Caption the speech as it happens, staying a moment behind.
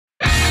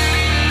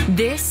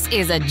This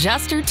is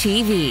Adjuster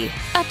TV,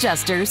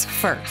 Adjusters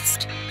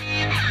First.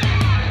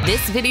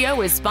 This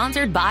video is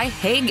sponsored by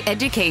Hague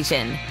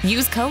Education.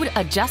 Use code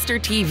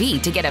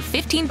AdjusterTV to get a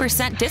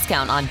 15%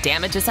 discount on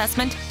damage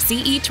assessment,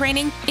 CE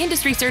training,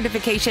 industry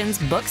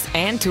certifications, books,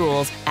 and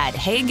tools at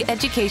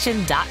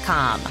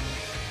hagueeducation.com.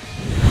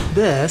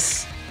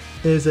 This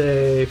is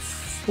a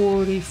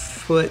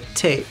 40-foot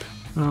tape.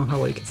 I don't know how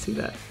well you can see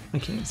that. I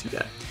can't even see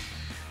that.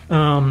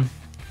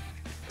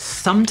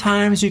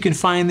 Sometimes you can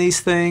find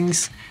these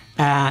things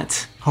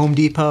at Home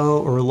Depot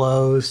or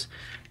Lowe's,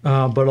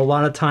 but a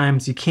lot of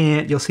times you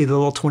can't. You'll see the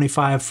little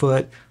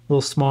 25-foot,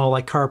 little small,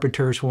 like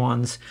carpenter's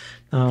ones.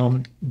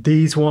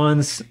 These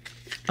ones,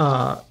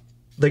 the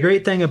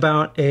great thing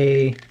about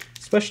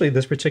especially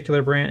this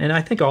particular brand, and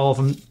I think all of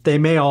them, they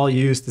may all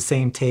use the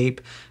same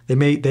tape. They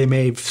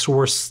may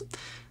source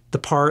the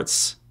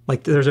parts.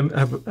 Like there's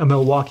a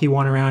Milwaukee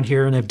one around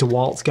here, and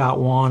DeWalt's got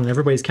one, and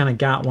everybody's kind of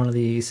got one of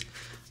these.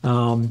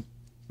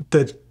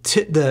 The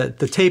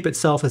tape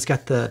itself has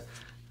got the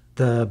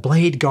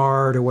blade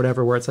guard or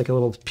whatever, where it's like a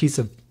little piece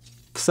of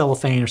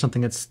cellophane or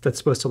something that's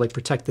supposed to like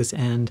protect this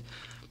end.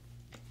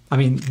 I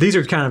mean, these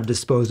are kind of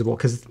disposable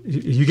because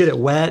you get it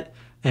wet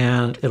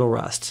and it'll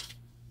rust,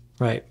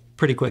 right,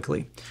 pretty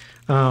quickly.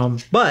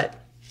 But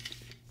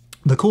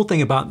the cool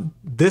thing about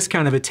this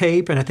kind of a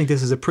tape, and I think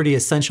this is a pretty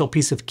essential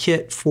piece of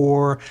kit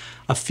for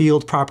a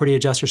field property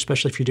adjuster,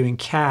 especially if you're doing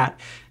CAT,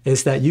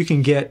 is that you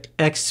can get,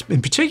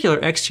 in particular,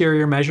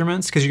 exterior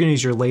measurements, because you're going to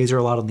use your laser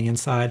a lot on the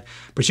inside,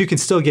 but you can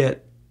still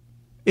get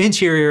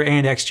interior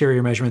and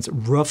exterior measurements,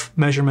 roof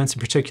measurements in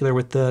particular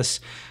with this.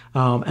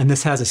 And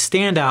this has a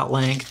standout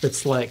length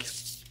that's like,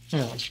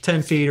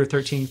 10 feet or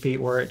 13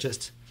 feet, where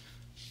it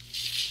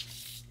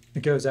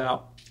goes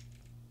out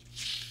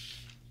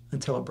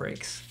until it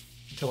breaks.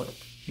 Until it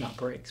not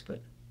breaks,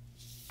 but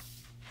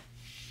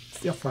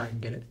see how far I can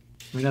get it.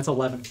 I mean, that's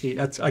 11 feet.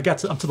 I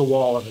got up to the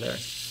wall over there.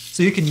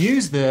 So you can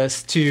use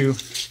this to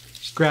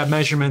grab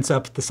measurements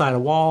up the side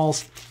of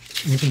walls.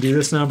 You can do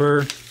this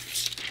number,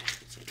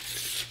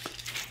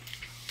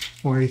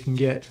 or you can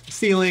get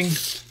ceiling,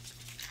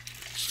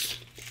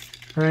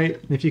 right?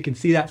 And if you can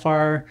see that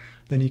far,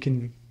 then you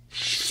can,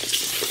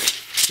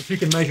 if you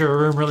can measure a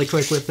room really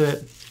quick with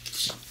it,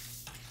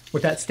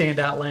 with that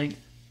standout length,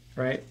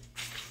 right?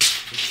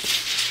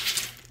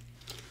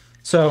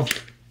 So,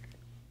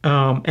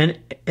 and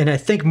I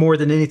think more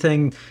than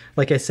anything,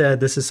 like I said,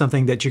 this is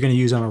something that you're going to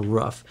use on a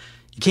roof.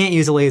 You can't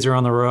use a laser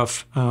on the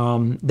roof.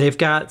 They've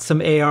got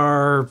some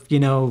AR,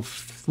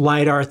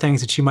 LiDAR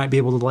things that you might be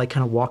able to like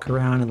kind of walk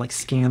around and like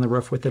scan the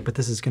roof with it, but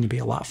this is going to be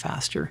a lot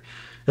faster,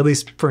 at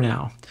least for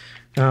now.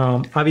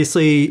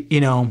 Obviously, you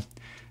can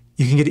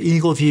get an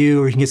eagle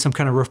view, or you can get some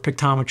kind of roof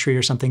pictometry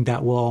or something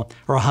that will,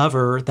 or a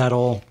hover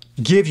that'll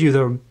give you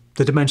the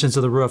dimensions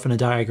of the roof in a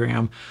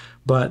diagram.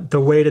 But the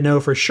way to know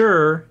for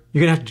sure,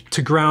 you're gonna have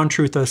to ground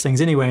truth those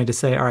things anyway, and to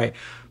say, all right,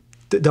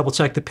 double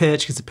check the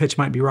pitch, because the pitch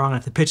might be wrong.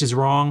 If the pitch is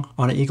wrong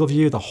on an eagle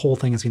view, the whole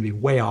thing is gonna be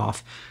way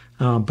off.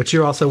 But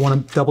you also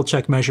wanna double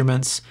check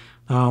measurements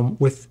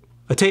with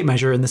a tape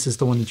measure, and this is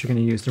the one that you're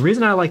gonna use. The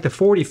reason I like the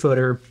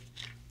 40-footer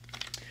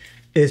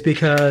is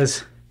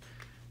because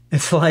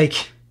it's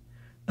like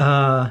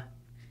the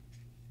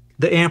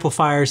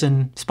amplifiers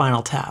in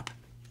Spinal Tap.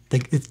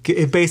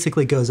 It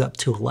basically goes up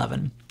to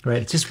 11,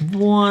 right? It's just a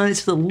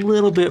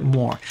little bit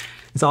more.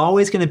 It's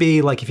always going to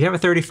be like, if you have a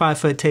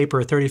 35-foot tape or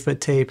a 30-foot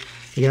tape,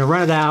 you're going to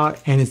run it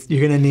out, and it's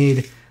going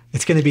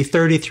to be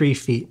 33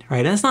 feet,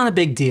 right? And it's not a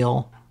big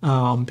deal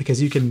because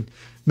you can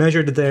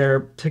measure to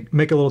there,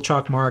 make a little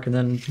chalk mark, and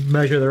then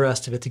measure the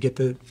rest of it to get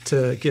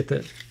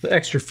the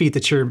extra feet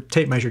that your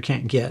tape measure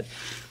can't get.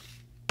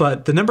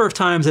 But the number of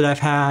times that I've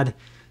had,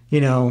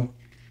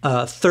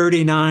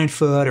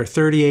 39-foot or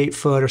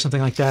 38-foot or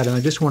something like that, and I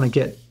just want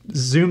to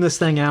zoom this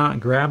thing out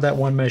and grab that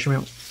one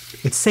measurement.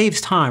 It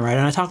saves time, right?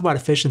 And I talk about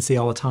efficiency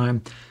all the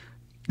time.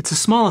 It's the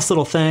smallest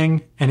little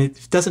thing, and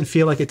it doesn't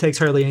feel like it takes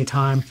hardly any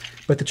time.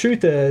 But the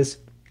truth is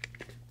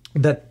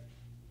that,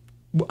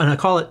 and I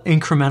call it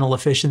incremental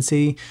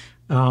efficiency,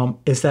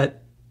 is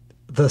that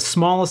the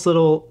smallest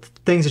little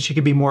things that you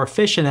could be more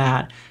efficient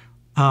at,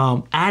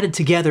 added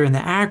together in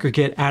the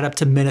aggregate, add up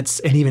to minutes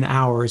and even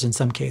hours in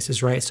some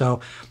cases, right? So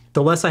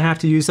the less I have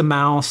to use a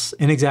mouse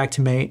in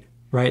Xactimate,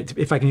 right?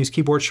 If I can use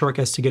keyboard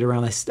shortcuts to get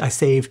around, I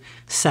save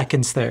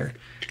seconds there.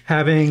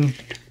 Having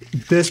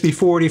this be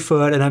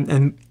 40-foot, and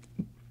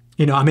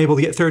I'm able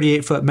to get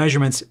 38-foot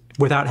measurements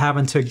without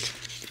having to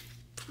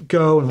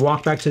go and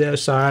walk back to the other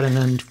side and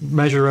then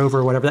measure over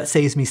or whatever. That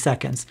saves me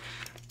seconds.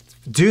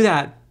 Do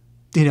that.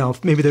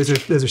 Maybe those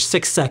are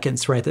 6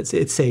 seconds, right?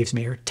 It saves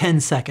me, or 10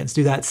 seconds.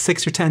 Do that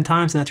 6 or 10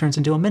 times, and that turns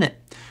into a minute,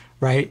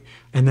 right?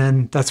 And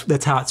then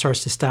that's how it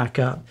starts to stack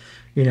up.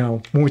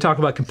 When we talk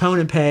about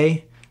component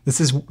pay,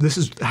 this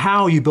is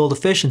how you build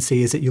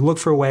efficiency. Is that you look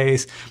for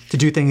ways to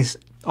do things,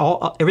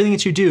 everything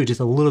that you do,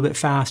 just a little bit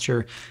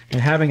faster. And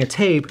having a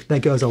tape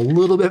that goes a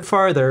little bit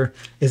farther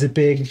is a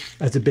big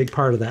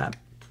part of that.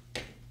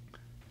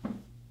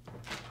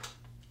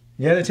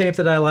 The other tape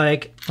that I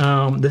like,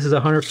 this is a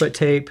 100-foot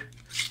tape.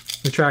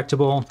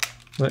 Retractable.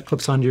 that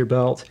clips onto your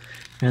belt.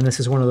 And this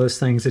is one of those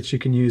things that you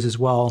can use as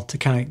well to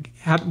kind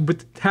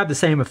of have the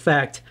same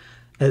effect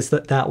as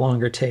that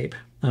longer tape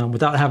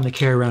without having to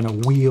carry around a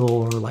wheel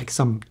or like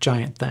some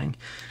giant thing.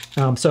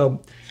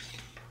 So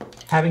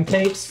having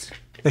tapes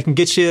that can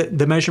get you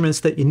the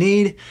measurements that you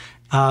need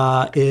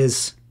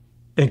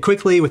and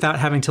quickly without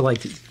having to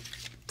like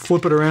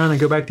flip it around and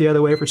go back the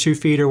other way for 2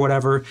 feet or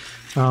whatever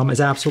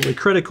is absolutely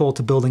critical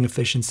to building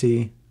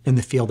efficiency in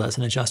the field as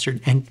an adjuster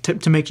and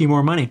to make you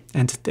more money.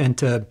 And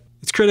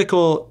it's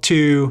critical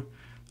to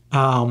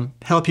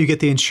help you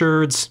get the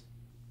insureds,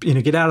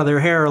 get out of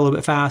their hair a little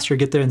bit faster,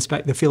 get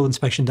the field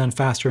inspection done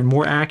faster and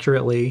more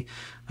accurately,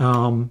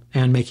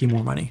 and make you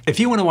more money. If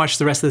you want to watch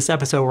the rest of this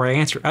episode where I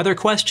answer other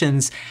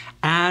questions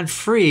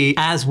ad-free,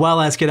 as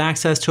well as get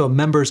access to a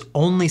members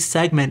only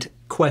segment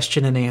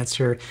question and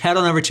answer, head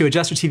on over to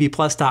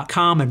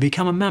AdjusterTVPlus.com and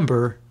become a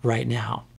member right now.